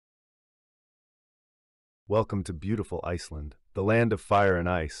Welcome to beautiful Iceland, the land of fire and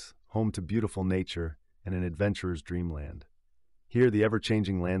ice, home to beautiful nature and an adventurer's dreamland. Here, the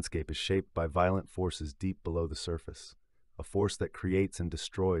ever-changing landscape is shaped by violent forces deep below the surface. A force that creates and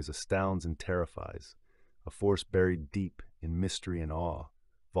destroys, astounds and terrifies. A force buried deep in mystery and awe.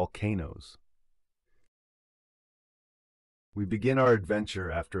 Volcanoes. We begin our adventure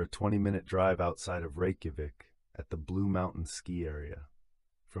after a 20-minute drive outside of Reykjavik at the Blue Mountain ski area.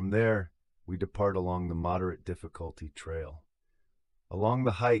 From there, we depart along the moderate difficulty trail. Along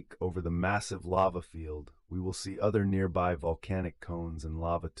the hike over the massive lava field, we will see other nearby volcanic cones and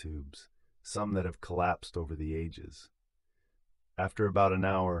lava tubes, some that have collapsed over the ages. After about an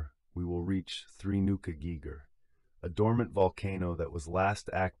hour, we will reach Þríhnúkagígur, a dormant volcano that was last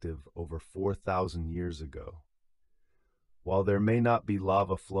active over 4,000 years ago. While there may not be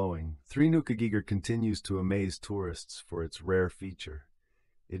lava flowing, Þríhnúkagígur continues to amaze tourists for its rare feature.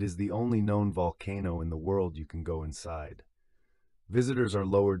 It is the only known volcano in the world you can go inside. Visitors are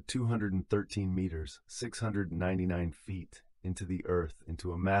lowered 213 meters, 699 feet, into the earth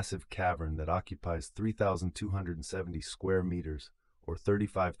into a massive cavern that occupies 3,270 square meters, or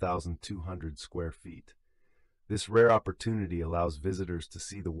 35,200 square feet. This rare opportunity allows visitors to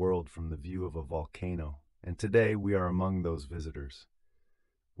see the world from the view of a volcano, and today we are among those visitors.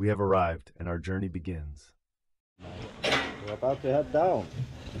 We have arrived, and our journey begins. We're about to head down.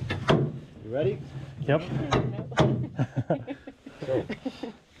 You ready? Yep. So,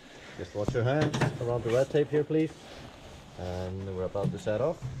 just wash your hands around the red tape here, please. And we're about to set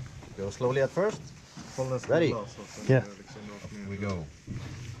off. Go slowly at first. Ready? Yeah. Here we go.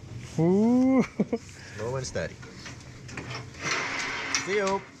 Ooh. Slow and steady. See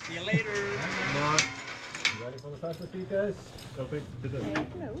you. See you later. Come on. You ready for the fastest speed, guys? No.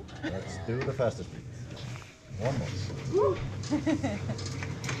 Let's do the fastest speed. One more.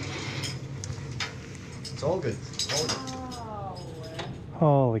 It's all good. All good.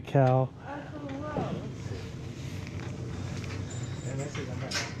 Holy cow.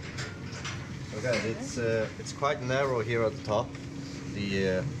 So guys, it's quite narrow here at the top,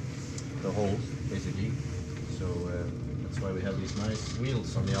 the hole basically. So that's why we have these nice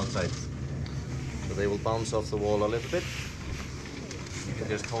wheels on the outside. So they will bounce off the wall a little bit. You can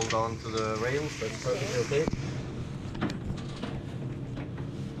just hold on to the rails. That's perfectly okay.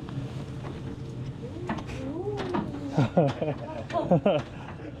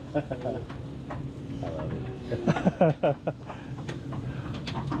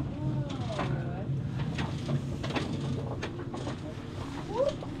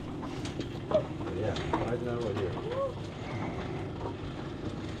 Yeah, right now we're here.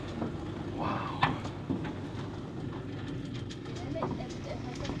 Wow.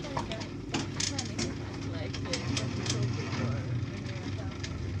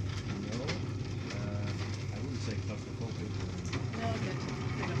 I wouldn't say claustrophobic.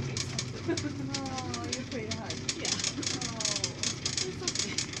 Oh, you're pretty hard. Yeah. Oh, it's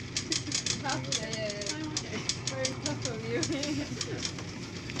okay. Tough, yeah. I'm okay. Very tough of you.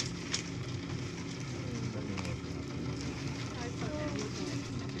 I thought you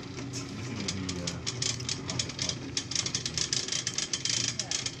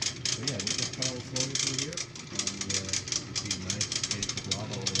So yeah, we just travel slowly through here, and you see nice space of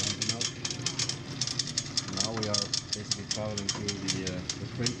lava all around you now. Now we are basically traveling through the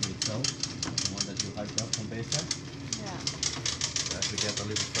crater itself, the one that you hiked up from base camp. Yeah. As we get a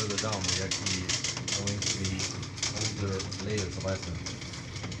little further down, we actually going to the older layers of Iceland.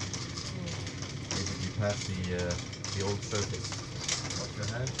 Basically past the old surface. Wash your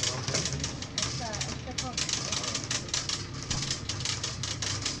hands around there, please.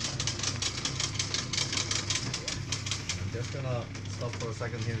 I'm just gonna stop for a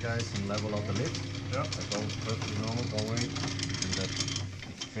second here, guys, and level out the lid. Yeah. That's all perfectly normal, don't worry. And that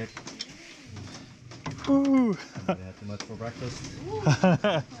it's fit. Ooh. They had too much for breakfast.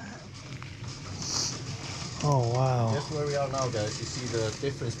 Oh wow. Just where we are now, guys, you see the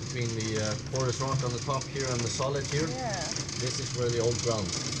difference between the porous rock on the top here and the solid here. Yeah. This is where the old ground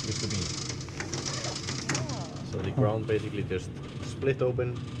used to be. So the ground basically just split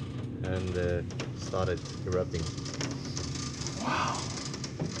open and started erupting. Wow.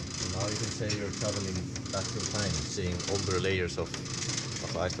 So now you can say you're traveling back through time, seeing older layers of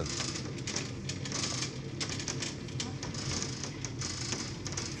Iceland.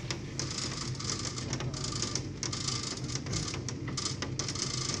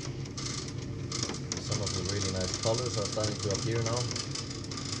 Some of the really nice colors are starting to appear now.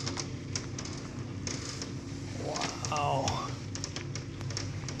 Wow.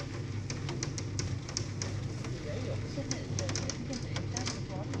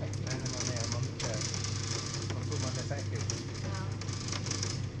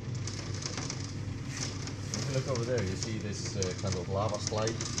 over there, you see this kind of lava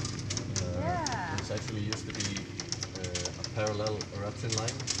slide. Yeah. It's actually used to be a parallel eruption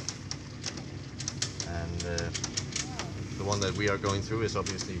line. And the one that we are going through is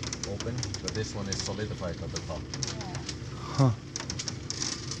obviously open, but this one is solidified at the top. Huh.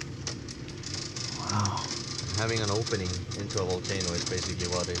 Wow. Having an opening into a volcano is basically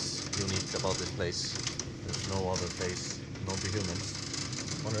what is unique about this place. There's no other place, known to humans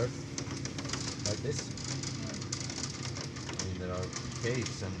on Earth like this. I mean, there are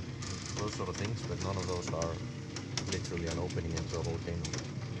caves and those sort of things, but none of those are literally an opening into a volcano.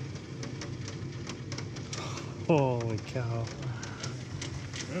 Holy cow.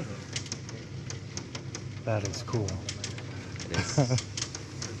 That is cool. It is.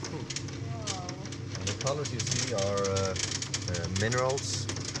 And the colors you see are minerals,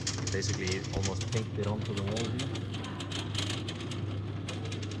 basically almost painted onto the wall here.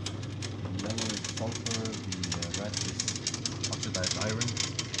 The yellow is sulfur, the red is oxidized iron,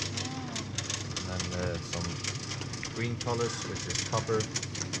 and then some green colors, which is copper,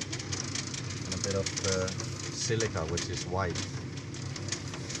 and a bit of silica, which is white.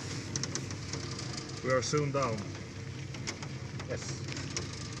 We are soon down. Yes.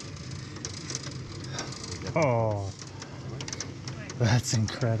 Oh, that's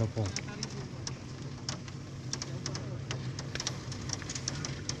incredible.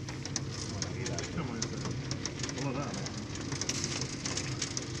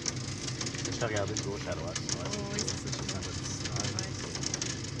 Check out this water shadow.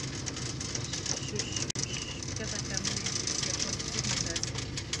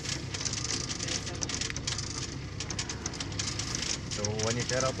 So when you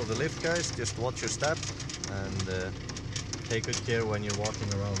get out of the lift, guys, just watch your step and take good care when you're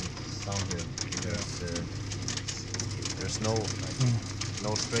walking around down here. Because, there's no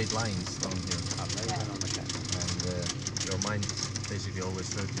straight lines down here. And your mind basically always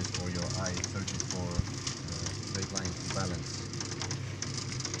searches for, your eye searches for straight lines to balance,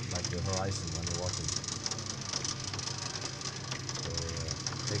 like the horizon when you're walking. So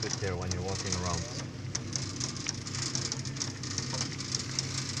take good care when you're walking around.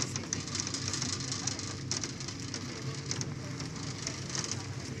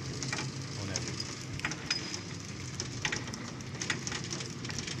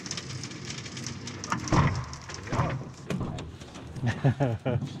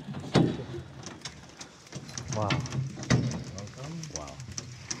 Wow. Welcome. Wow.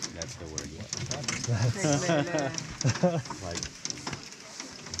 That's the word. Like,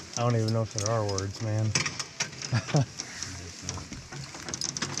 I don't even know if there are words, man.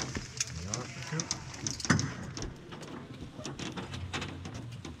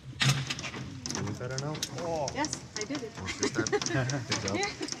 doing better now? Yes, I did it. Good job. Yeah.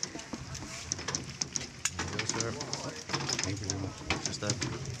 There you go, sir. Thank you very much. Watch your step.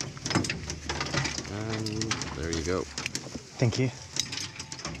 And there you go. Thank you.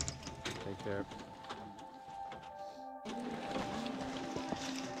 Take care.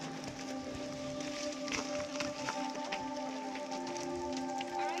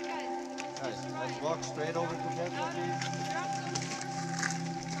 Alright guys. Guys, let's walk straight over together, please.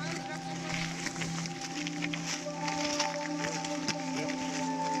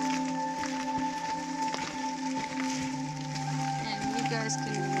 And you guys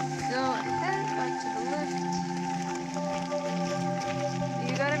can go ahead back to the left.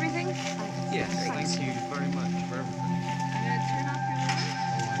 You got everything? Yes, thank you very much for everything. I'm gonna turn off your light.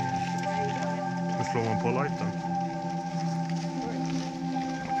 There you go. Hur slår man på lighten?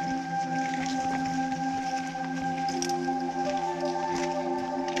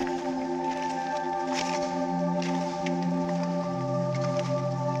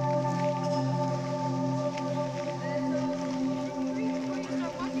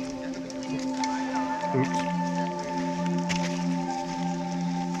 Oops.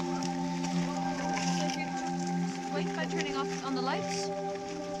 Wait by turning off on the lights.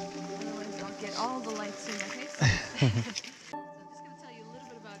 Otherwise I'll get all the lights in my face. So I'm just going to tell you a little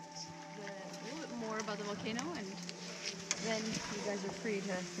bit more about the volcano, and then you guys are free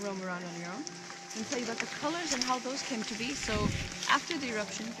to roam around on your own. And tell you about the colors and how those came to be. So after the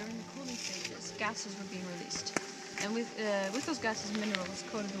eruption, during the cooling stages, gases were being released. And with those gases, minerals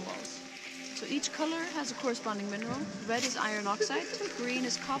coated the walls. So each color has a corresponding mineral. Red is iron oxide, green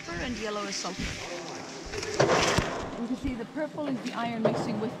is copper, and yellow is sulfur. And you can see the purple is the iron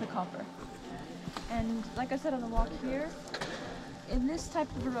mixing with the copper. And like I said on the walk here, in this type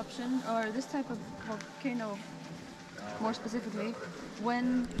of eruption, or this type of volcano more specifically,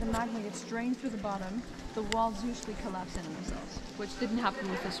 when the magma gets drained through the bottom, the walls usually collapse in on themselves, which didn't happen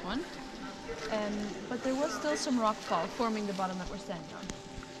with this one. But there was still some rockfall forming the bottom that we're standing on.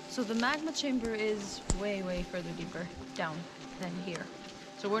 So the magma chamber is way, way further deeper down than here.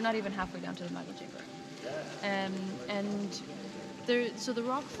 So we're not even halfway down to the magma chamber. So the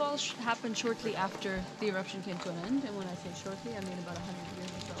rockfall happened shortly after the eruption came to an end, and when I say shortly, I mean about 100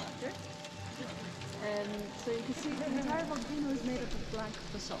 years or so after. So you can see the entire volcano is made up of black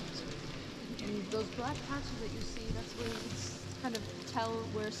basalt. And those black patches that you see, that's where you can kind of tell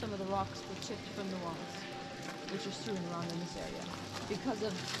where some of the rocks were chipped from the walls, which are strewn around in this area. Because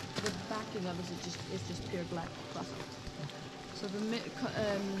of the backing of it, it's just pure black basalt. So the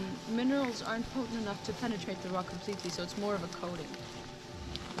minerals aren't potent enough to penetrate the rock completely, so it's more of a coating.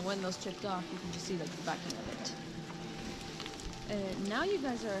 And when those chipped off, you can just see like the backing of it. Now you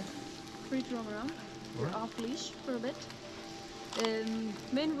guys are free to roam around. You're off leash for a bit.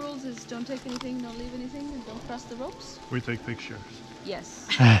 Main rules is don't take anything, don't leave anything, and don't cross the ropes. We take pictures. Yes.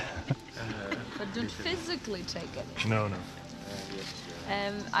 But don't physically take it. No.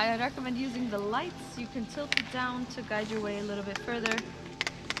 I recommend using the lights. You can tilt it down to guide your way a little bit further.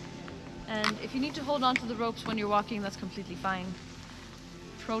 And if you need to hold on to the ropes when you're walking, that's completely fine.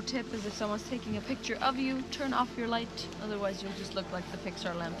 Pro tip is if someone's taking a picture of you, turn off your light. Otherwise, you'll just look like the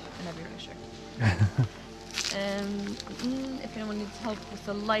Pixar lamp in every picture. If anyone needs help with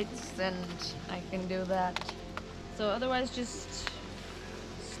the lights, then I can do that. So otherwise, just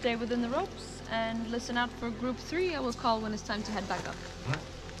stay within the ropes and listen out for group 3. I will call when it's time to head back up.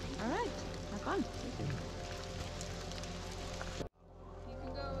 All right, back on. You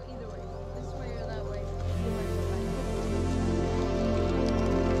can go either way, this way or that way.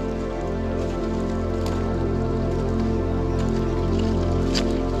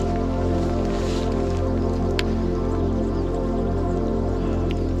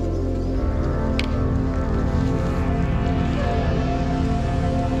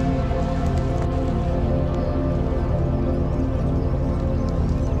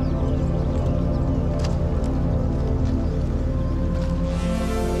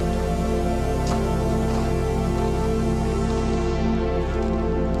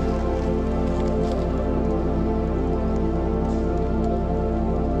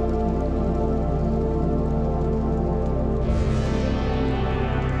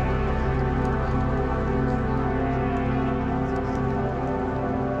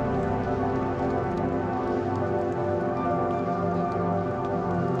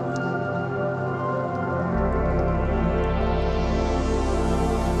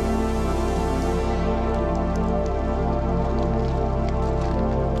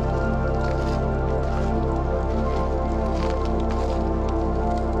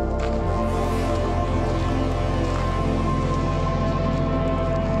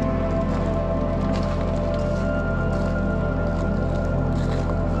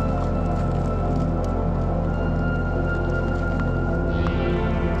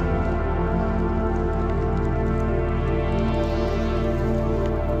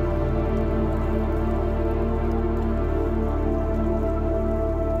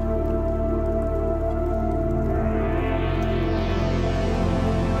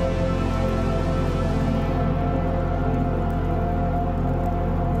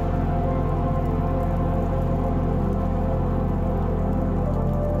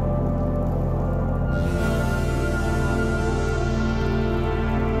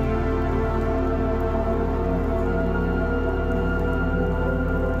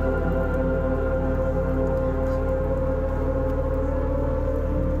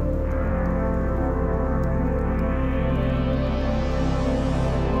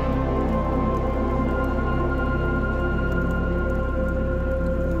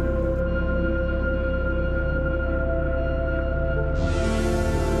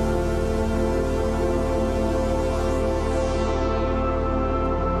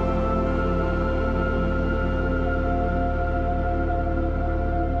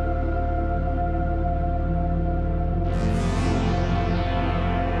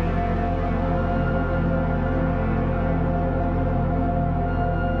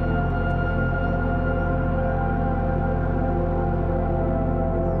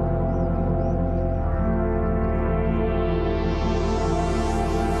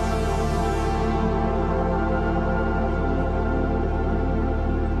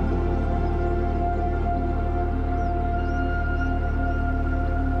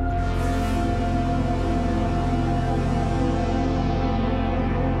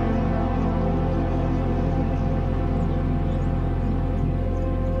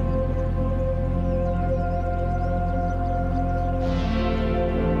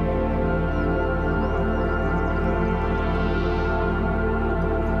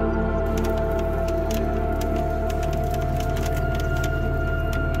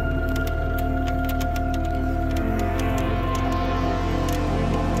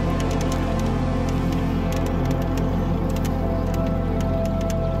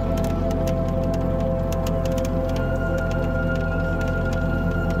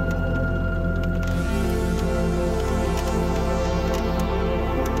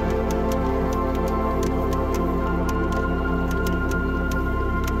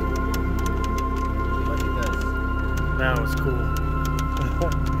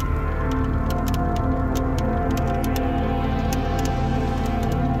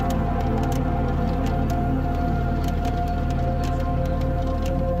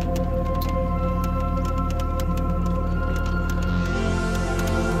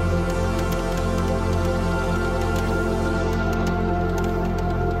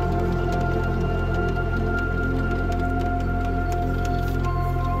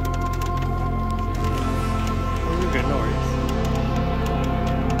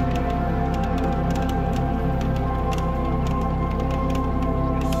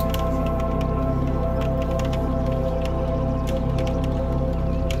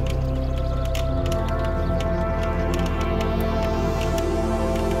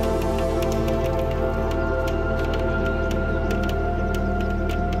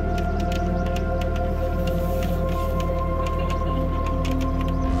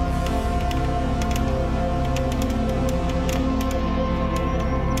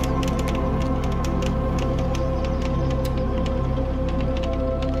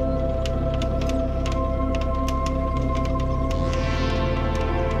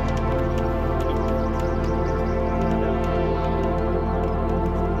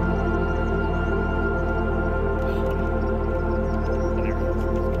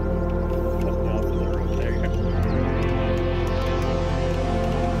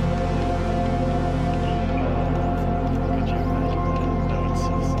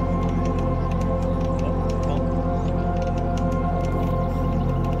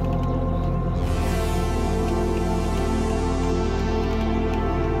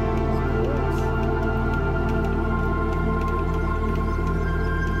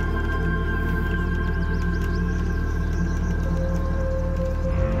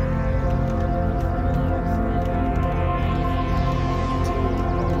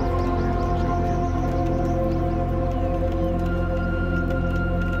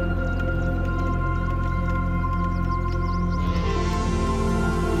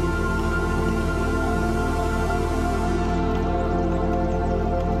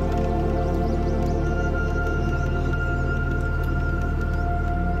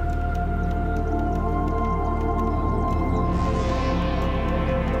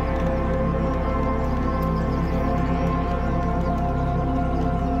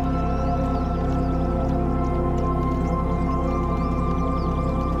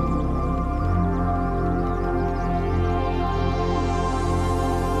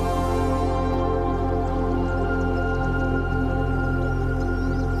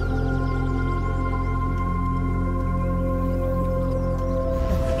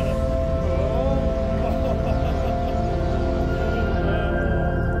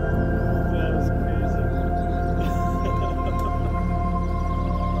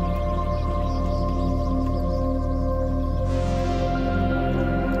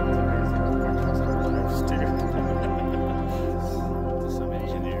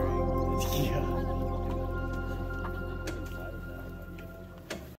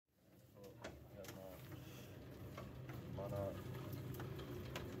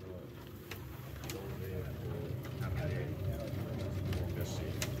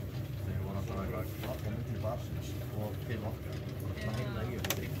 til okkar. Það heila í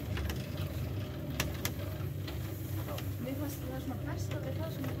okkur. Mér fannst það svona besta við það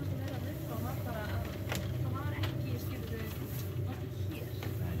sem ég fannst að vera að uppa var bara að það var ekki, skilur alltaf hér.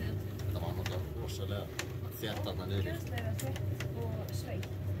 Það var náttúrulega rosalega þétt þarna niðri. Hræðslega þétt og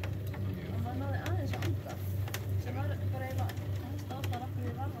sveitt. Og maður náði aðeins að anda. Sem var bara eiginlega helst ástæðan af hverju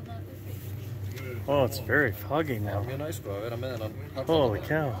við varum þarna uppi. Oh, it's very foggy now. Mjög næs sko að vera með hennan. Holy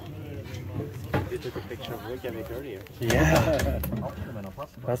cow. You took a picture of Reykjavik earlier. Yeah,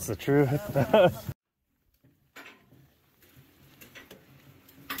 that's the truth.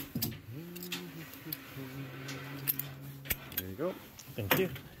 There you go. Thank you.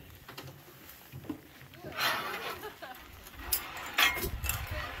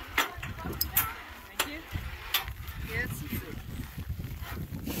 Thank you. Yes.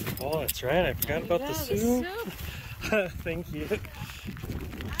 Oh, that's right. I forgot about the soup. Thank you.